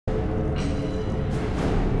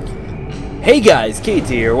Hey guys, KT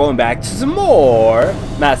here, welcome back to some more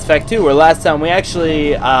Mass Effect 2, where last time we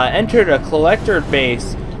actually entered a collector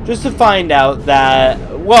base just to find out that,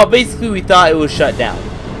 well, basically we thought it was shut down.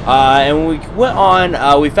 And when we went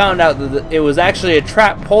on, we found out that it was actually a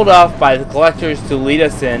trap pulled off by the collectors to lead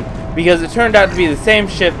us in, because it turned out to be the same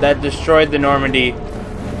ship that destroyed the Normandy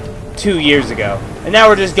 2 years ago. And now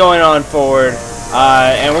we're just going on forward,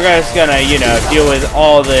 and we're just gonna, you know, deal with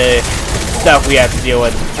all the stuff we have to deal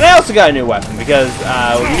with. And I also got a new weapon, because,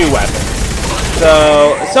 new weapon.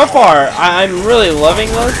 So far, I'm really loving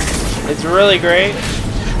this. It's really great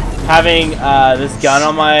having, this gun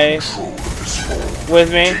on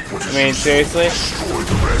with me. I mean, seriously.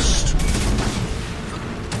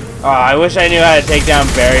 Oh, I wish I knew how to take down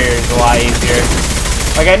barriers a lot easier.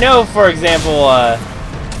 Like, I know, for example,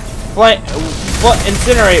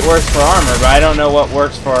 Incinerate works for armor, but I don't know what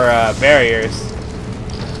works for, barriers.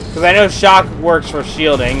 Because I know shock works for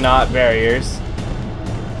shielding, not barriers.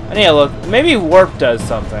 I need to look. Maybe warp does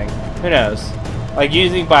something. Who knows? Like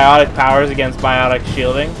using biotic powers against biotic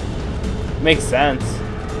shielding. Makes sense.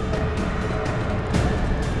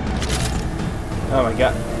 Oh my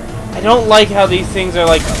god. I don't like how these things are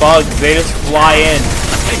like bugs. They just fly in.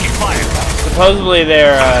 Supposedly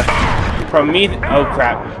they're, Prometheus. Oh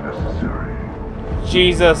crap.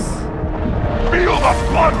 Jesus. Feel the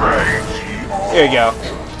flood rage. Here we go.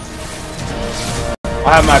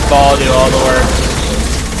 I'll have my ball do all the work.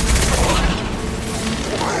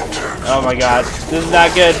 Oh my god. This is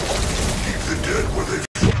not good.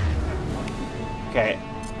 Okay.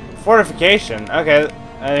 Fortification. Okay.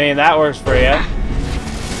 I mean, that works for you.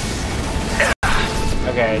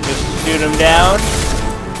 Okay, just shoot him down.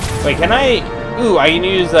 Wait, can I... Ooh, I can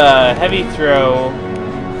use heavy throw.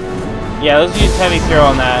 Yeah, let's use heavy throw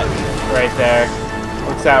on that right there.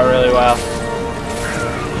 Works out really well.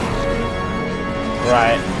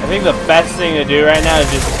 Right. I think the best thing to do right now is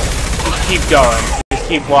just keep going. Just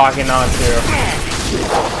keep walking on through.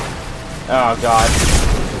 Oh god.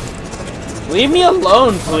 Leave me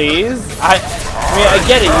alone, please. I mean, I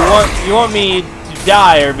get it. You want me to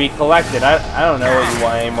die or be collected. I don't know what you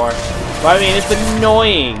want anymore. But I mean, it's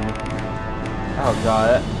annoying. Oh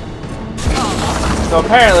god. So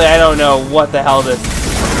apparently I don't know what the hell this.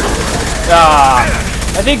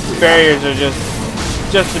 I think barriers are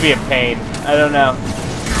just to be a pain. I don't know.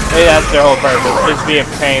 Maybe that's their whole purpose. Just be a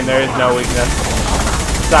pain. There is no weakness.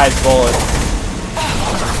 Besides bullets.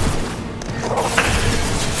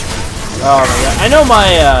 Oh my god. I know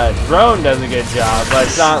my drone does a good job, but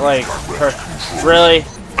it's not like... Really?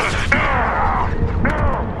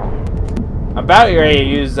 I'm about ready to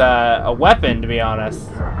use a weapon, to be honest.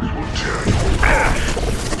 You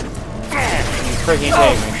freaking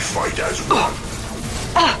take me. Fight as one.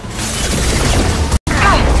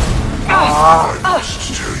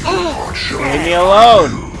 Leave me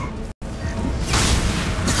alone.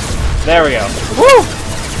 There we go. Woo!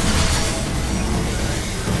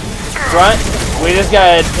 Front, we just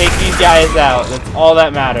gotta take these guys out. That's all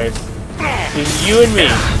that matters. Just you and me.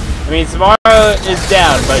 I mean, Samara is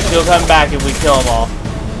down, but she'll come back if we kill them all.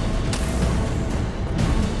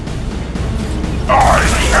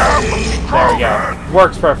 There we go.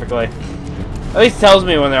 Works perfectly. At least tells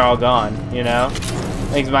me when they're all gone, you know?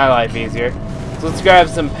 Makes my life easier. So let's grab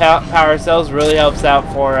some power cells. Really helps out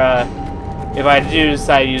for if I do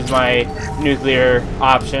decide to use my nuclear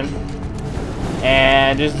option.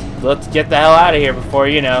 And just let's get the hell out of here before,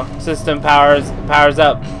 you know, system powers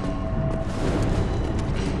up.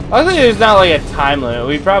 Luckily there's not like a time limit.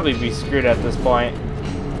 We'd probably be screwed at this point.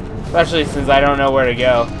 Especially since I don't know where to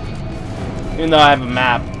go. Even though I have a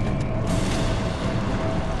map.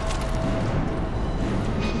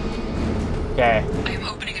 Okay. I am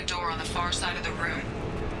opening a door on the far side of the room.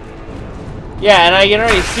 Yeah, and I can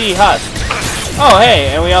already see Husk. Oh,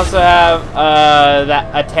 hey, and we also have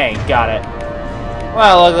a tank. Got it.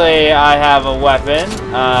 Well, luckily I have a weapon.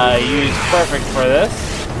 Used perfect for this.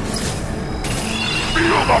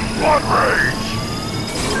 Feel the flood rage.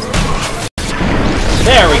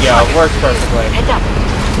 There we go. Works perfectly.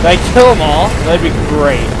 Did I kill them all? That'd be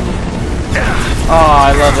great. Oh,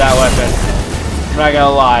 I love that weapon. I'm not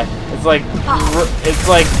gonna lie. It's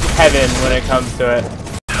like heaven when it comes to it.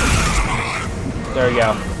 There we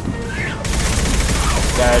go.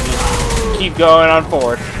 Gotta just keep going on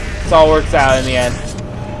forward. It all works out in the end.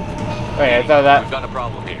 Okay, I thought that. We've got a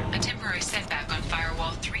problem here. A temporary setback on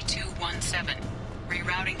firewall 3217.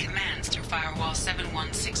 Rerouting commands through firewall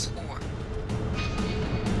 7164.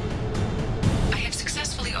 I have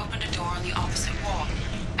successfully opened a door on the opposite wall.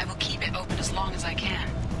 I will keep it open as long as I can.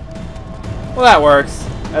 Well, that works.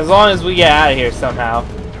 As long as we get out of here somehow.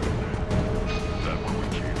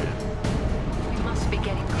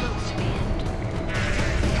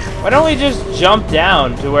 Why don't we just jump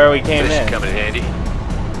down to where we came This in? coming in handy.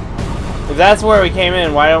 If that's where we came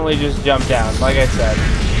in, why don't we just jump down? Like I said.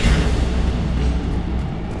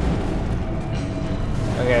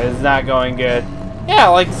 Okay, this is not going good. Yeah,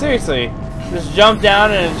 like seriously. Just jump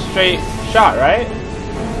down and it's straight shot, right?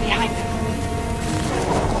 Behind them.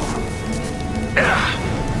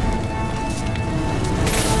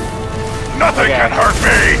 Nothing Okay. can hurt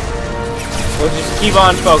me! We'll just keep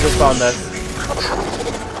on focused on this.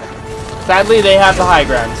 Sadly, they have the high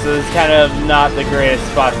ground, so it's kind of not the greatest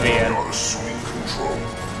spot to be in.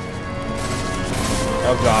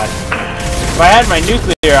 Oh god. If I had my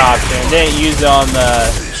nuclear option and didn't use it on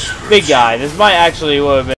the big guy, this might actually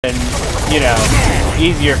would have been, you know,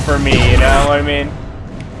 easier for me, you know what I mean?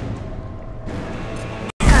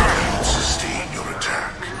 Sustain your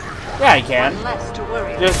attack. Yeah, I can. Less to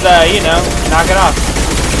worry about. Just, you know, knock it off.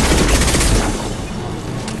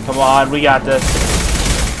 Come on, we got this.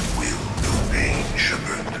 Will no pain,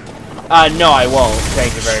 Shepard. No, I won't.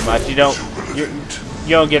 Thank you very much. You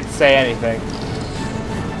don't get to say anything.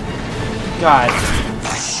 God.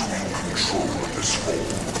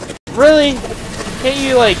 Really? Can't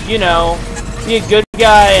you, like, you know, be a good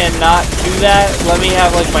guy and not do that? Let me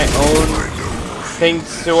have, like, my own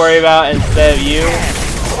things to worry about instead of you?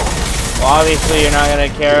 Well, obviously you're not gonna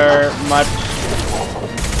care much.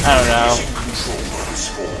 I don't know.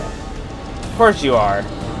 Of course you are.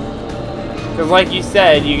 Because like you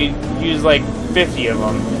said, you could use, like, 50 of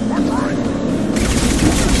them.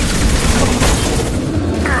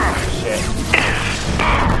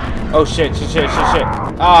 Oh shit, shit, shit, shit, shit.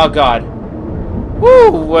 Oh god. Woo!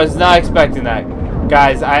 Was not expecting that.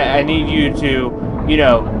 Guys, I need you to, you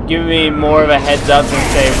know, give me more of a heads up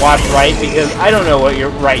and say watch right, because I don't know what you're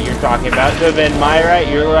talking about. Could have been my right,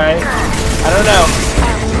 your right. I don't know.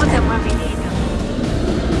 Put them where we need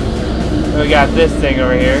them. We got this thing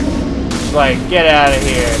over here. Like, get out of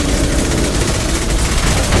here.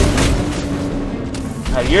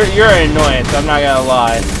 You're an annoyance, I'm not gonna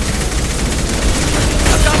lie.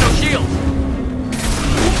 I've got no shield.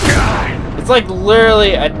 It's like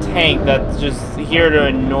literally a tank that's just here to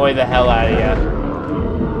annoy the hell out of you.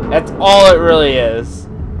 That's all it really is.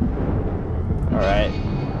 Alright.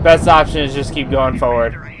 Best option is just keep going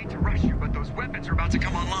forward. I hate to rush you, but those weapons are about to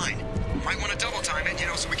come online. Might want to double time it, you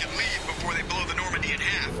know, so we can leave before they blow the Normandy in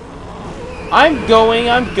half. I'm going.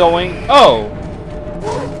 Oh!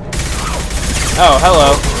 Oh,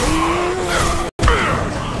 hello.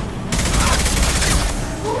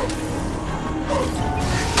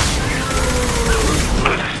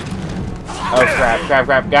 Oh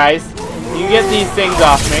crap, guys. You get these things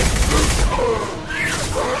off me.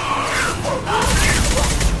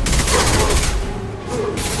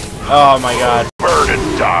 Oh my god. Burn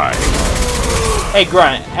and die. Hey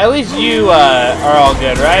Grunt, at least you are all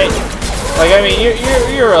good, right? Like, I mean,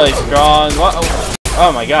 you're really strong.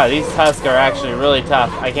 Oh my god, these tusks are actually really tough.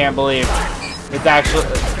 I can't believe it's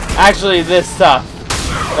actually this tough.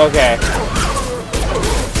 Okay.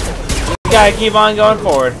 Just gotta keep on going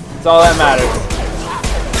forward. That's all that matters.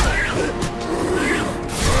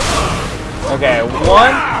 Okay,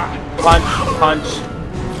 one punch.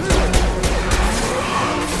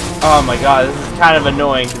 Oh my god, this is kind of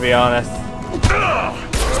annoying to be honest.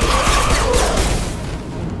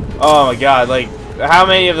 Oh my god, like, how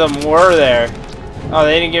many of them were there? Oh,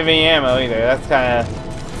 they didn't give me ammo either. That's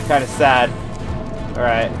kind of sad. All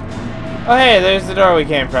right. Oh hey, there's the door we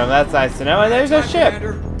came from. That's nice to know. And there's our ship.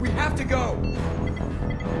 We have to go.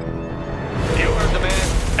 You heard the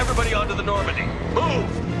man. Everybody onto the Normandy. Move!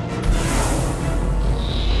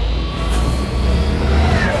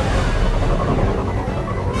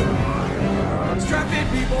 Strap in,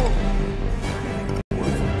 people.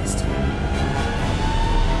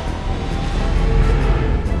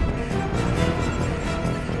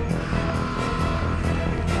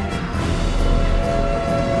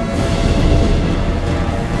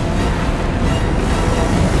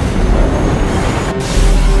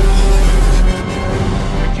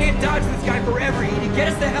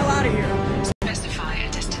 Specify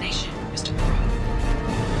a destination, Mr. Moreau.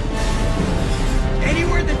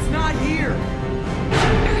 Anywhere that's not here.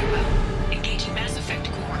 Very well. Engaging Mass Effect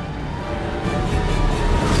core.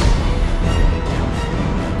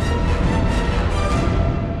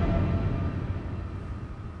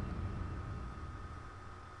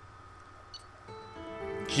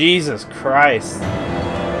 Jesus Christ.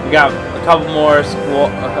 We got a couple more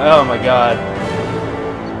oh my god.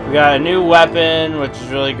 We got a new weapon, which is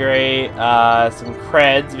really great. Some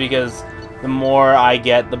creds, because the more I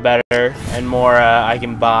get, the better, and more I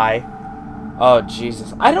can buy. Oh,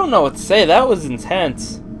 Jesus. I don't know what to say. That was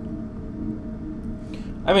intense.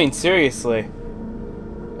 I mean, seriously.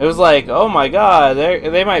 It was like, oh my god,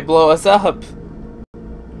 they might blow us up.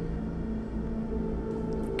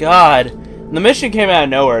 God. The mission came out of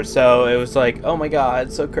nowhere, so it was like, oh my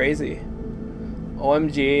god, so crazy.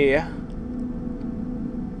 OMG.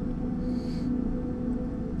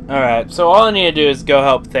 Alright, so all I need to do is go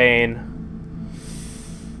help Thane.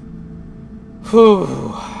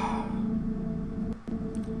 Whew.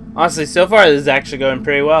 Honestly, so far this is actually going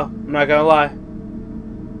pretty well. I'm not gonna lie. I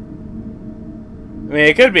mean,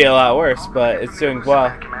 it could be a lot worse, but it's doing well.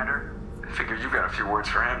 Commander, I figured you got a few words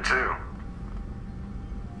for him too.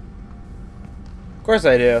 Of course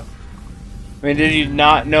I do. I mean, did you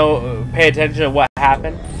not pay attention to what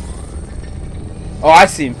happened? Oh, I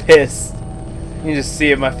seem pissed. You can just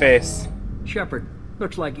see it in my face. Shepard,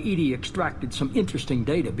 looks like EDI extracted some interesting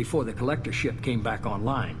data before the collector ship came back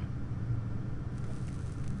online.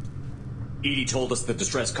 EDI told us the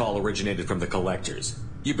distress call originated from the collectors.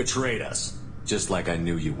 You betrayed us, just like I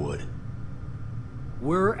knew you would.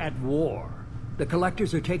 We're at war. The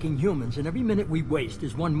collectors are taking humans, and every minute we waste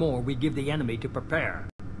is one more we give the enemy to prepare.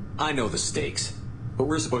 I know the stakes, but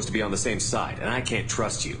we're supposed to be on the same side, and I can't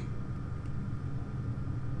trust you.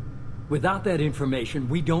 Without that information,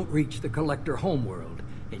 we don't reach the collector homeworld,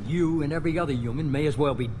 and you and every other human may as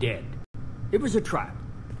well be dead. It was a trap,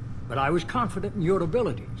 but I was confident in your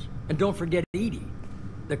abilities. And don't forget EDI.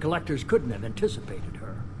 The collectors couldn't have anticipated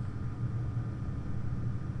her.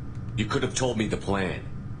 You could have told me the plan.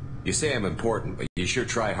 You say I'm important, but you sure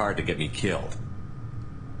try hard to get me killed.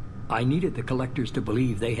 I needed the collectors to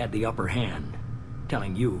believe they had the upper hand.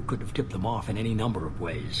 Telling you could have tipped them off in any number of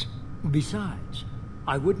ways. Besides,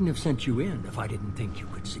 I wouldn't have sent you in if I didn't think you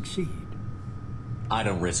could succeed. I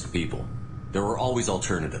don't risk people. There are always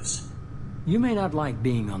alternatives. You may not like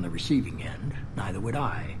being on the receiving end, neither would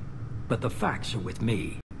I. But the facts are with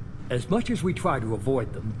me. As much as we try to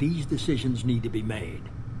avoid them, these decisions need to be made.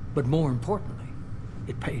 But more importantly,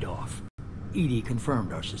 it paid off. EDI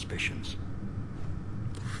confirmed our suspicions.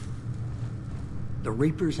 The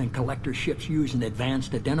Reapers and Collector ships use an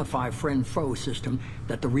advanced Identify Friend-Foe system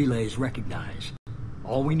that the relays recognize.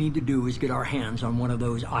 All we need to do is get our hands on one of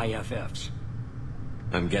those IFFs.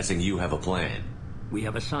 I'm guessing you have a plan. We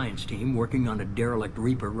have a science team working on a derelict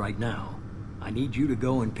Reaper right now. I need you to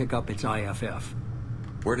go and pick up its IFF.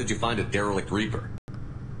 Where did you find a derelict Reaper?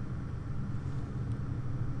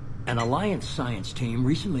 An Alliance science team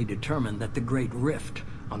recently determined that the Great Rift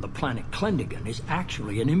on the planet Klendigan is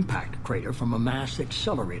actually an impact crater from a mass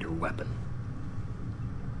accelerator weapon.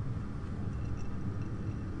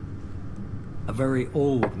 A very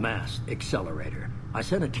old mass accelerator. I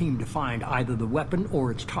sent a team to find either the weapon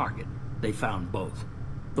or its target. They found both.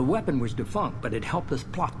 The weapon was defunct, but it helped us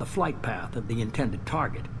plot the flight path of the intended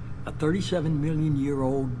target, a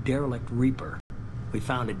 37-million-year-old derelict Reaper. We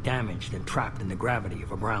found it damaged and trapped in the gravity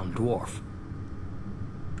of a brown dwarf.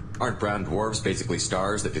 Aren't brown dwarfs basically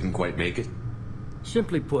stars that didn't quite make it?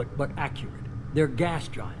 Simply put, but accurate. They're gas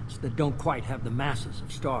giants that don't quite have the masses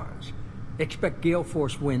of stars. Expect gale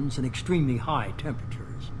force winds and extremely high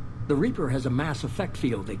temperatures. The Reaper has a mass effect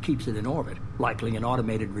field that keeps it in orbit, likely an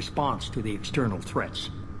automated response to the external threats.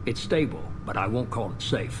 It's stable, but I won't call it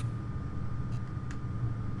safe.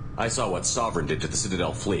 I saw what Sovereign did to the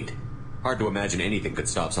Citadel fleet. Hard to imagine anything could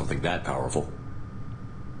stop something that powerful.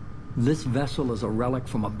 This vessel is a relic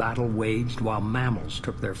from a battle waged while mammals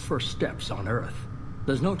took their first steps on Earth.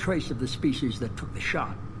 There's no trace of the species that took the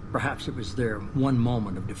shot. Perhaps it was their one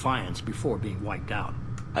moment of defiance before being wiped out.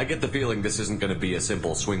 I get the feeling this isn't going to be a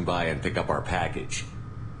simple swing by and pick up our package.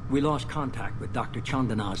 We lost contact with Dr.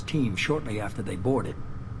 Chandana's team shortly after they boarded.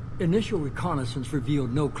 Initial reconnaissance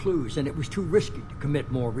revealed no clues, and it was too risky to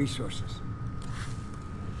commit more resources.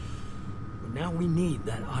 But now we need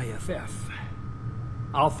that IFF.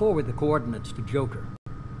 I'll forward the coordinates to Joker.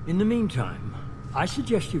 In the meantime, I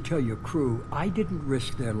suggest you tell your crew I didn't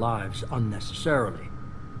risk their lives unnecessarily.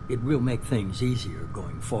 It will make things easier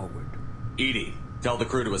going forward. EDI, tell the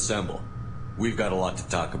crew to assemble. We've got a lot to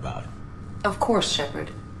talk about. Of course,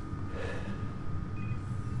 Shepard.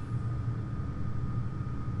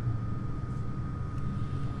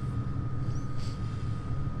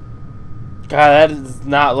 God, that does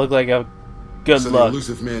not look like a good So look. the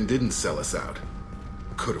elusive man didn't sell us out.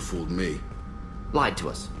 Could have fooled me. Lied to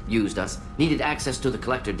us, used us, needed access to the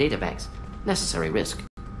collector databanks. Necessary risk.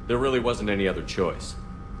 There really wasn't any other choice.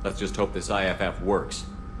 Let's just hope this IFF works.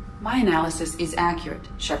 My analysis is accurate,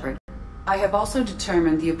 Shepard. I have also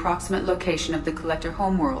determined the approximate location of the collector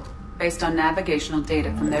homeworld based on navigational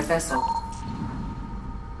data from their vessel.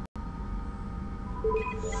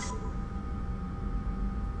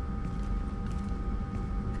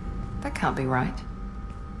 That can't be right.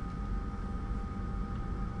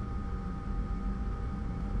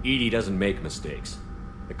 EDI doesn't make mistakes.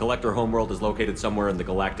 The Collector homeworld is located somewhere in the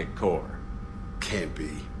galactic core. Can't be.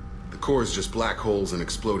 The core is just black holes and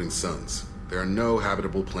exploding suns. There are no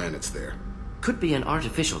habitable planets there. Could be an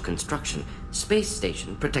artificial construction, space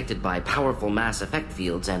station protected by powerful mass effect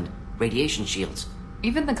fields and radiation shields.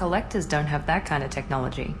 Even the Collectors don't have that kind of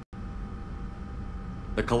technology.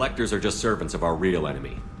 The Collectors are just servants of our real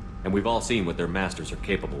enemy, and we've all seen what their masters are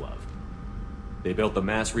capable of. They built the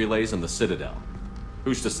mass relays and the Citadel.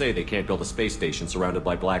 Who's to say they can't build a space station surrounded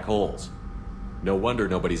by black holes? No wonder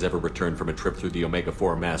nobody's ever returned from a trip through the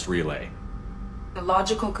Omega-4 mass relay. The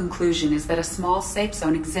logical conclusion is that a small safe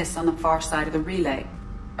zone exists on the far side of the relay,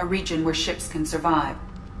 a region where ships can survive.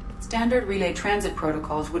 Standard relay transit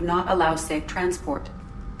protocols would not allow safe transport.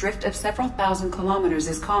 Drift of several thousand kilometers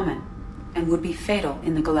is common, and would be fatal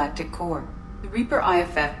in the galactic core. The Reaper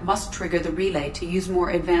IFF must trigger the relay to use more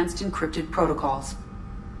advanced encrypted protocols.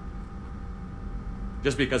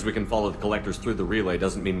 Just because we can follow the Collectors through the relay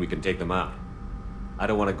doesn't mean we can take them out. I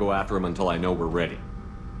don't want to go after them until I know we're ready.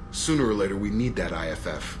 Sooner or later, we need that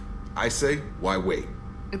IFF. I say, why wait?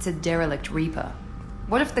 It's a derelict Reaper.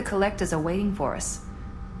 What if the Collectors are waiting for us?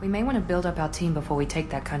 We may want to build up our team before we take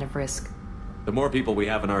that kind of risk. The more people we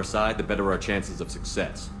have on our side, the better our chances of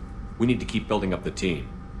success. We need to keep building up the team.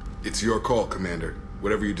 It's your call, Commander.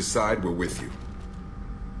 Whatever you decide, we're with you.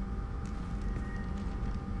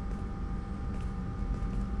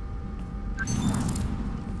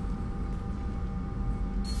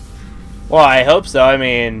 Well, I hope so. I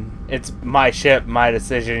mean, it's my ship, my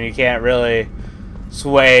decision. You can't really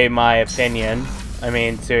sway my opinion. I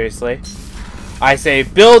mean, seriously. I say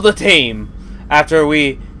build a team after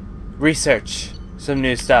we research some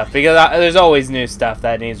new stuff. Because there's always new stuff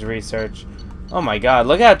that needs research. Oh my god,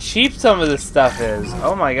 look how cheap some of this stuff is.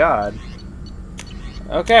 Oh my god.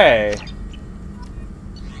 Okay.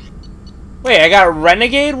 Wait, I got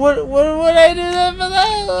Renegade? What did I do for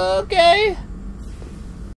that? Okay.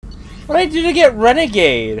 What did I do to get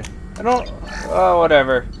Renegade? I don't... Oh,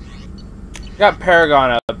 whatever. Got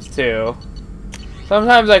Paragon ups, too.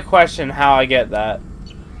 Sometimes I question how I get that.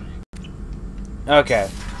 Okay.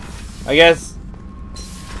 I guess...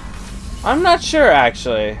 I'm not sure,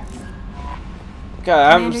 actually.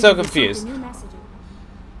 God, I'm so confused.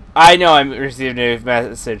 I know I received a new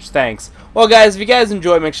message. Thanks. Well, guys, if you guys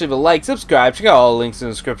enjoyed, make sure to leave a like, subscribe, check out all the links in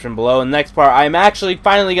the description below. In the next part, I'm actually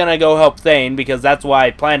finally going to go help Thane, because that's what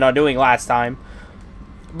I planned on doing last time.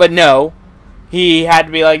 But no. He had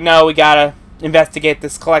to be like, no, we gotta investigate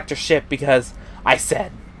this collector ship, because I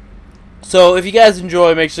said. So, if you guys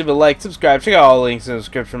enjoy, make sure to leave a like, subscribe, check out all the links in the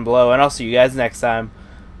description below, and I'll see you guys next time.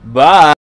 Bye!